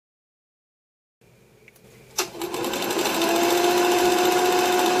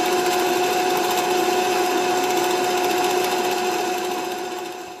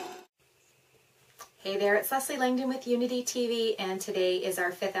there, it's Leslie Langdon with UnityTV, and today is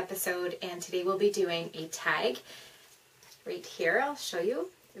our 5th episode, and today we'll be doing a tag right here. I'll show you.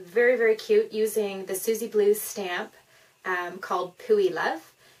 Very, very cute, using the Suzi Blu stamp called Pooey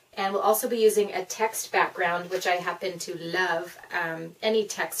Love, and we'll also be using a text background, which I happen to love. Any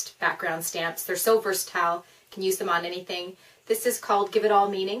text background stamps, they're so versatile, can use them on anything. This is called Give It All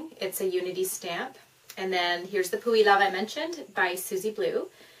Meaning. It's a Unity stamp. And then here's the Pooey Love I mentioned by Suzi Blu,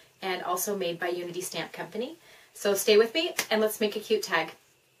 and also made by Unity Stamp Company. So stay with me and let's make a cute tag.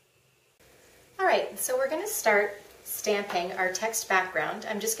 Alright, so we're going to start stamping our text background.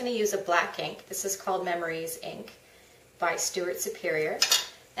 I'm just going to use a black ink. This is called Memories ink by Stuart Superior.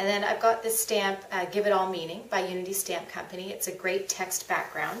 And then I've got this stamp, Give It All Meaning by Unity Stamp Company. It's a great text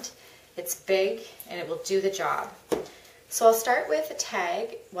background. It's big and it will do the job. So I'll start with a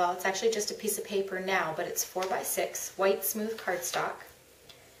tag. Well, it's actually just a piece of paper now, but it's 4x6 white smooth cardstock.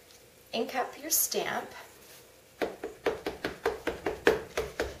 Ink up your stamp.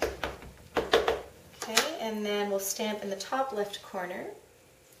 Okay, and then we'll stamp in the top left corner.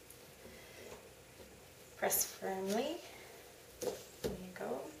 Press firmly. There you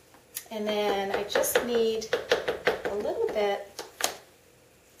go. And then I just need a little bit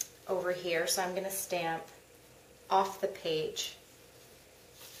over here, so I'm going to stamp off the page.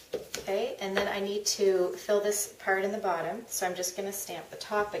 Okay, and then I need to fill this part in the bottom, so I'm just going to stamp the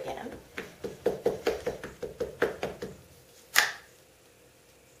top again.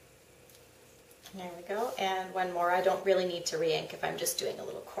 There we go, and one more. I don't really need to re-ink if I'm just doing a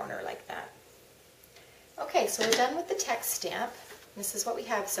little corner like that. Okay, so we're done with the text stamp. This is what we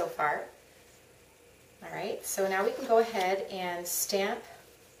have so far. Alright, so now we can go ahead and stamp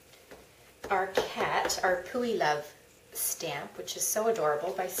our cat, our Pooey Love stamp, which is so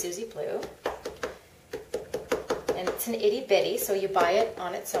adorable, by Suzi Blu. And it's an Itty Bitty, so you buy it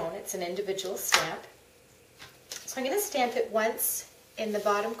on its own. It's an individual stamp. So I'm going to stamp it once in the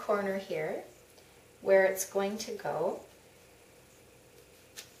bottom corner here, where it's going to go.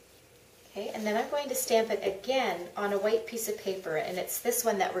 Okay, and then I'm going to stamp it again on a white piece of paper, and it's this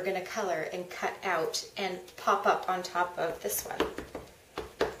one that we're going to color and cut out and pop up on top of this one.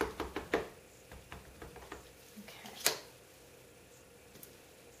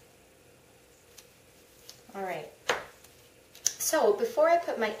 Alright, so before I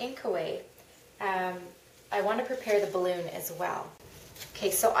put my ink away, I want to prepare the balloon as well.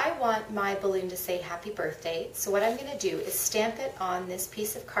 Okay, so I want my balloon to say happy birthday, so what I'm going to do is stamp it on this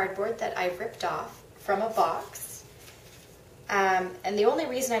piece of cardboard that I've ripped off from a box. And the only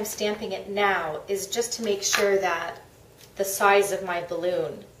reason I'm stamping it now is just to make sure that the size of my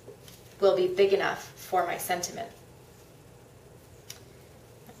balloon will be big enough for my sentiment.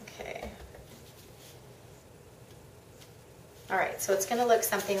 Okay. Alright, so it's going to look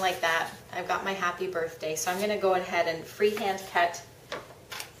something like that. I've got my happy birthday, so I'm going to go ahead and freehand cut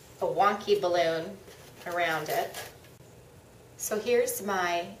a wonky balloon around it. So here's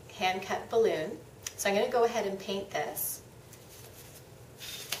my hand cut balloon. So I'm going to go ahead and paint this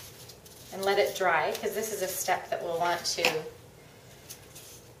and let it dry, because this is a step that we'll want to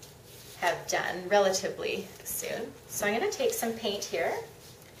have done relatively soon. So I'm going to take some paint here.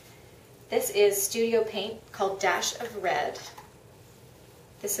 This is studio paint called Dash of Red.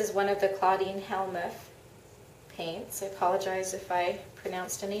 This is one of the Claudine Helmuth paints. I apologize if I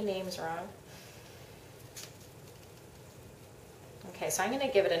pronounced any names wrong. Okay, so I'm going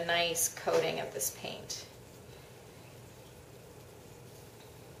to give it a nice coating of this paint.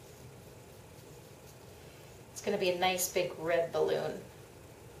 It's going to be a nice big red balloon.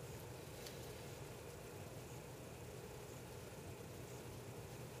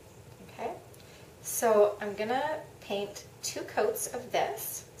 Okay, so I'm going to paint 2 coats of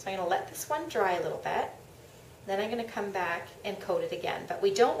this. So I'm going to let this one dry a little bit. Then I'm going to come back and coat it again. But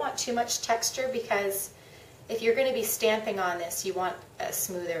we don't want too much texture, because if you're going to be stamping on this, you want a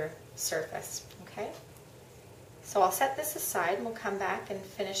smoother surface. Okay? So I'll set this aside and we'll come back and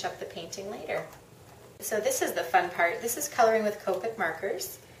finish up the painting later. So this is the fun part. This is coloring with Copic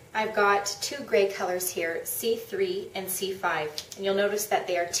markers. I've got 2 gray colors here, C3 and C5. And you'll notice that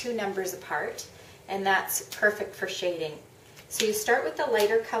they are 2 numbers apart, and that's perfect for shading. So you start with the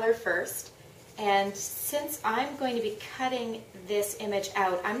lighter color first, and since I'm going to be cutting this image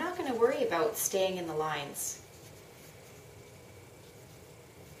out, I'm not going to worry about staying in the lines,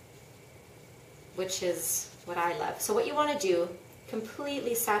 which is what I love. So what you want to do,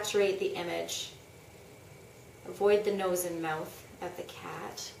 completely saturate the image, avoid the nose and mouth of the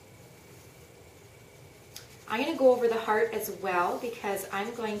cat. I'm going to go over the heart as well, because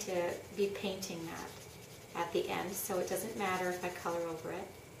I'm going to be painting that. at the end, so it doesn't matter if I color over it.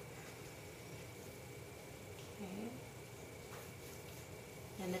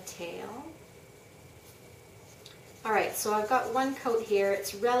 and the tail. Alright, so I've got one coat here.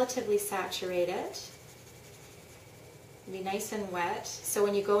 It's relatively saturated. It'll be nice and wet. So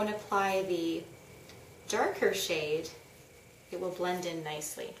when you go and apply the darker shade, it will blend in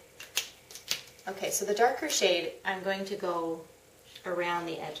nicely. Okay, so the darker shade, I'm going to go around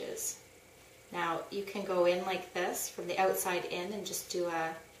the edges. Now, you can go in like this, from the outside in, and just do a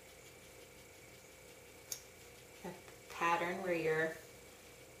pattern where you're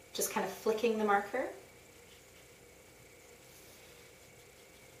just kind of flicking the marker.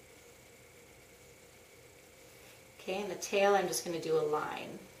 Okay, and the tail, I'm just going to do a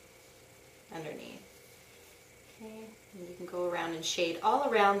line underneath. Okay, and you can go around and shade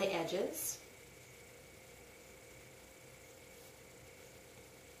all around the edges.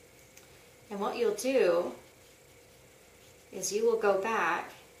 And what you'll do is you will go back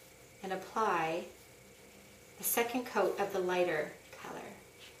and apply a second coat of the lighter color.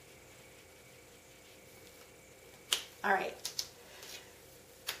 Alright,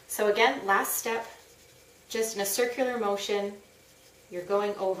 so again, last step, just in a circular motion, you're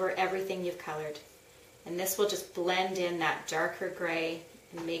going over everything you've colored. And this will just blend in that darker gray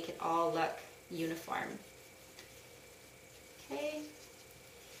and make it all look uniform. Okay.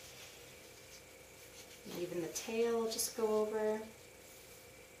 And even the tail will just go over.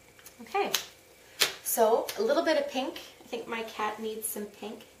 Okay. So a little bit of pink. I think my cat needs some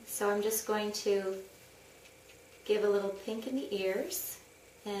pink. So I'm just going to give a little pink in the ears,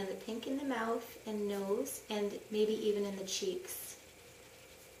 and the pink in the mouth and nose, and maybe even in the cheeks.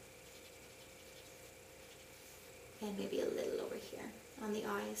 And maybe a little over here on the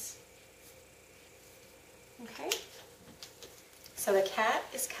eyes. Okay, so the cat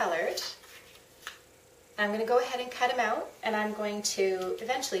is colored. I'm going to go ahead and cut him out, and I'm going to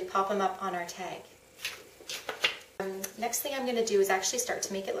eventually pop him up on our tag. Next thing I'm going to do is actually start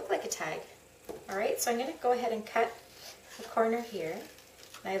to make it look like a tag. Alright, so I'm going to go ahead and cut a corner here.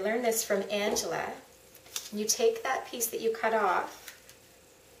 And I learned this from Angela. You take that piece that you cut off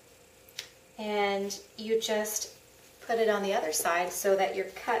and you just put it on the other side so that your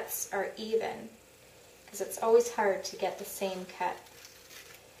cuts are even, because it's always hard to get the same cut.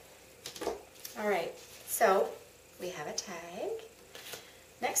 Alright, so we have a tag.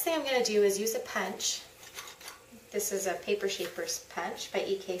 Next thing I'm going to do is use a punch. This is a Paper Shapers punch by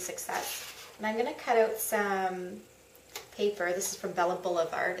EK Success. And I'm going to cut out some paper. This is from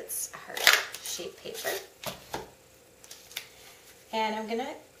Blvd. It's a heart-shaped paper. And I'm going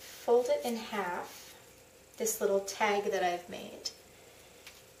to fold it in half, this little tag that I've made.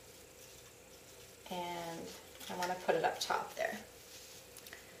 And I want to put it up top there.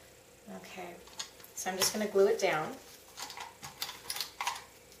 Okay, so I'm just going to glue it down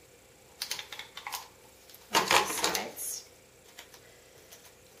on both sides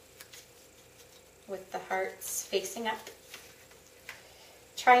with the hearts facing up.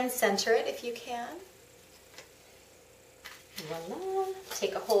 Try and center it if you can. Voila!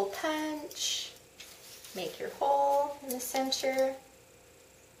 Take a hole punch, make your hole in the center.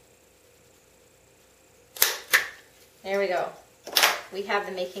 There we go. We have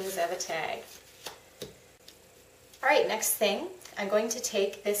the makings of a tag. Alright, next thing, I'm going to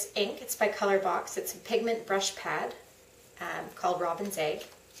take this ink. It's by ColorBox. It's a pigment brush pad called Robin's Egg.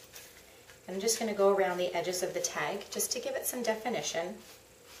 I'm just going to go around the edges of the tag just to give it some definition,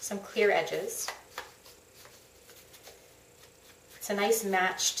 some clear edges. It's a nice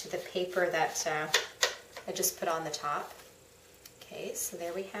match to the paper that I just put on the top. Okay, so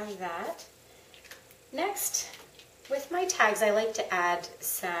there we have that. Next, with my tags, I like to add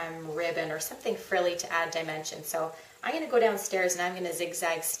some ribbon or something frilly to add dimension. So I'm going to go downstairs and I'm going to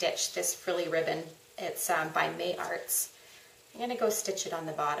zigzag stitch this frilly ribbon. It's by May Arts. I'm going to go stitch it on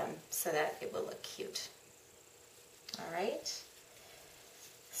the bottom so that it will look cute. Alright,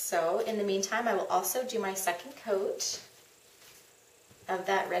 so in the meantime I will also do my second coat of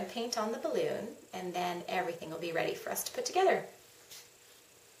that red paint on the balloon, and then everything will be ready for us to put together.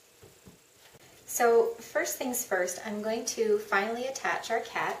 So first things first, I'm going to finally attach our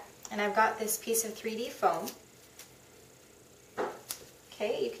cat, and I've got this piece of 3D foam.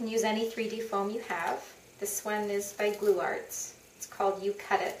 Okay, you can use any 3D foam you have. This one is by Glue Arts. It's called You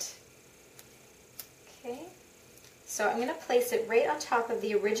Cut It. Okay, so I'm going to place it right on top of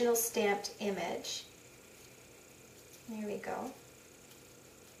the original stamped image. There we go.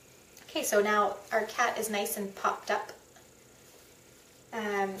 Okay, so now our cat is nice and popped up.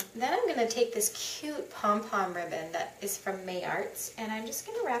 Then I'm going to take this cute pom-pom ribbon that is from May Arts, and I'm just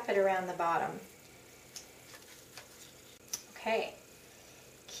going to wrap it around the bottom. Okay,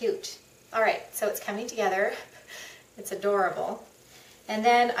 cute. Alright, so it's coming together. It's adorable. And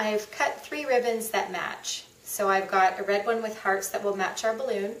then I've cut 3 ribbons that match. So I've got a red one with hearts that will match our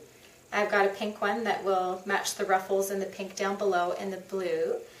balloon. I've got a pink one that will match the ruffles and the pink down below, and the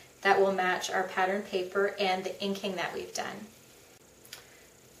blue that will match our pattern paper and the inking that we've done.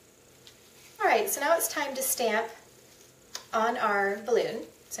 Alright, so now it's time to stamp on our balloon.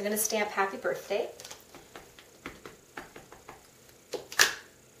 So I'm going to stamp Happy Birthday.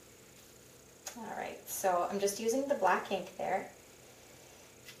 Alright, so I'm just using the black ink there.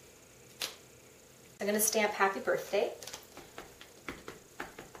 I'm going to stamp Happy Birthday.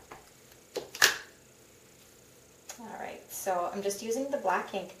 Alright, so I'm just using the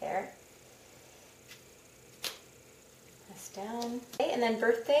black ink there. Press down. Okay, and then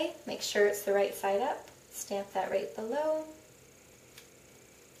Birthday, make sure it's the right side up. Stamp that right below.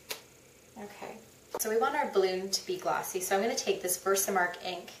 Okay, so we want our balloon to be glossy, so I'm going to take this VersaMark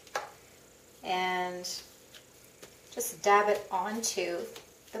ink and just dab it onto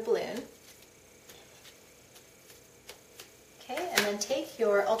the balloon. Okay, and then take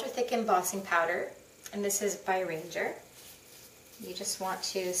your ultra thick embossing powder, and this is by Ranger. You just want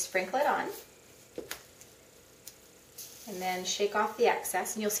to sprinkle it on and then shake off the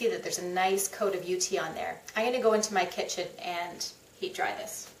excess, and you'll see that there's a nice coat of UTEE on there. I'm going to go into my kitchen and heat dry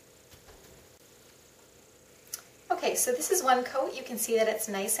this. Okay, so this is one coat. You can see that it's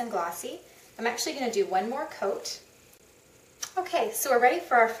nice and glossy. I'm actually going to do one more coat. Okay, so we're ready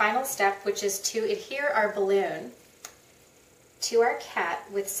for our final step, which is to adhere our balloon to our cat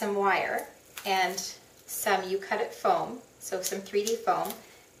with some wire and some CUTE foam, so some 3D foam.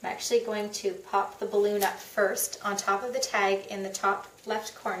 I'm actually going to pop the balloon up first on top of the tag in the top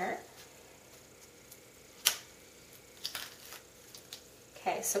left corner.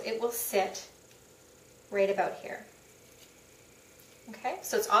 Okay, so it will sit right about here. Okay,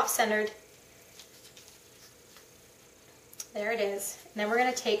 so it's off-centered. There it is. And then we're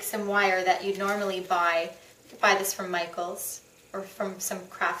going to take some wire that you'd normally buy. You could buy this from Michael's or from some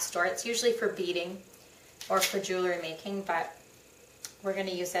craft store. It's usually for beading or for jewelry making, but we're going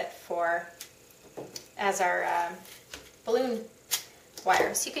to use it as our balloon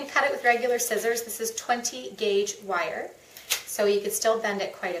wire. So you can cut it with regular scissors. This is 20 gauge wire, so you could still bend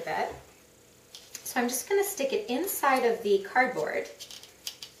it quite a bit. So I'm just going to stick it inside of the cardboard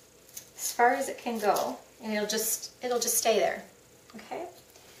as far as it can go, and it'll just stay there. Okay?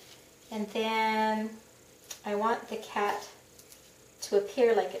 And then I want the cat to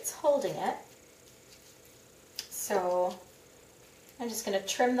appear like it's holding it. So I'm just going to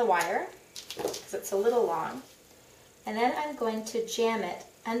trim the wire because it's a little long, and then I'm going to jam it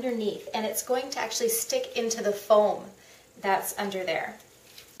underneath, and it's going to actually stick into the foam that's under there.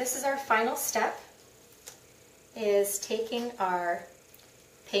 This is our final step, is taking our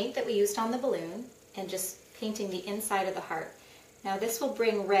paint that we used on the balloon and just painting the inside of the heart. Now this will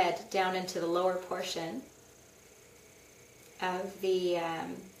bring red down into the lower portion of the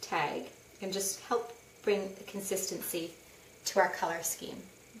tag and just help bring the consistency to our color scheme.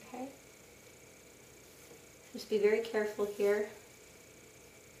 Okay? Just be very careful here.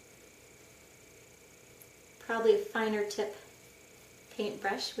 Probably a finer tip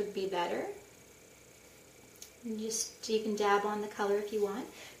paintbrush would be better. And just, you can dab on the color if you want.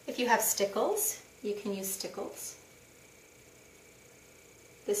 If you have stickles, you can use stickles.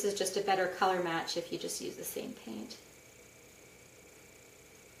 This is just a better color match if you just use the same paint.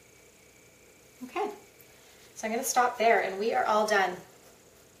 Okay, so I'm going to stop there and we are all done.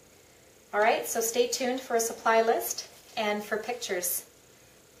 Alright, so stay tuned for a supply list and for pictures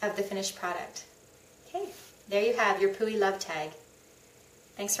of the finished product. Okay, there you have your Pooey Love tag.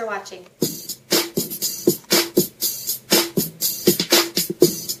 Thanks for watching.